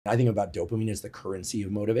I think about dopamine as the currency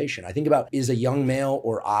of motivation. I think about, is a young male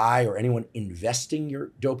or I or anyone investing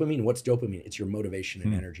your dopamine? What's dopamine? It's your motivation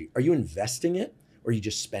and Hmm. energy. Are you investing it or are you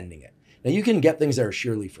just spending it? Now you can get things that are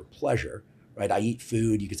sheerly for pleasure, right? I eat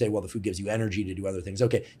food. You could say, well, the food gives you energy to do other things.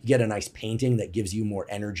 Okay, you get a nice painting that gives you more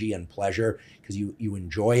energy and pleasure because you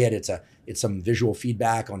enjoy it. It's some visual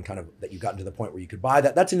feedback on kind of that you've gotten to the point where you could buy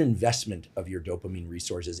that. That's an investment of your dopamine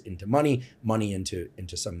resources into money into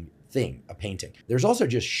some thing, a painting. There's also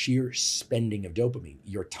just sheer spending of dopamine,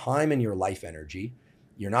 your time and your life energy.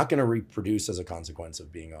 You're not going to reproduce as a consequence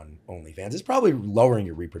of being on OnlyFans. It's probably lowering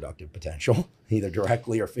your reproductive potential, either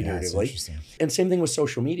directly or Yeah, it's figuratively. interesting. And same thing with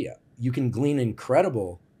social media. You can glean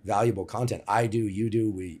incredible, valuable content. I do, you do.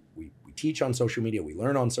 We teach on social media. We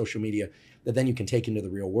learn on social media that then you can take into the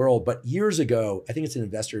real world. But years ago, I think it's an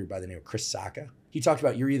investor by the name of Chris Sacca. He talked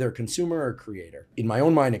about you're either a consumer or a creator. In my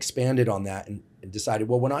own mind, expanded on that and decided,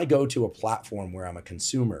 well, when I go to a platform where I'm a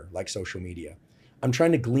consumer, like social media, I'm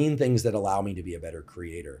trying to glean things that allow me to be a better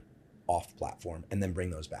creator off platform and then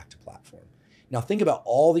bring those back to platform. Now, think about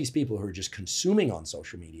all these people who are just consuming on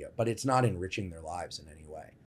social media, but it's not enriching their lives in any way.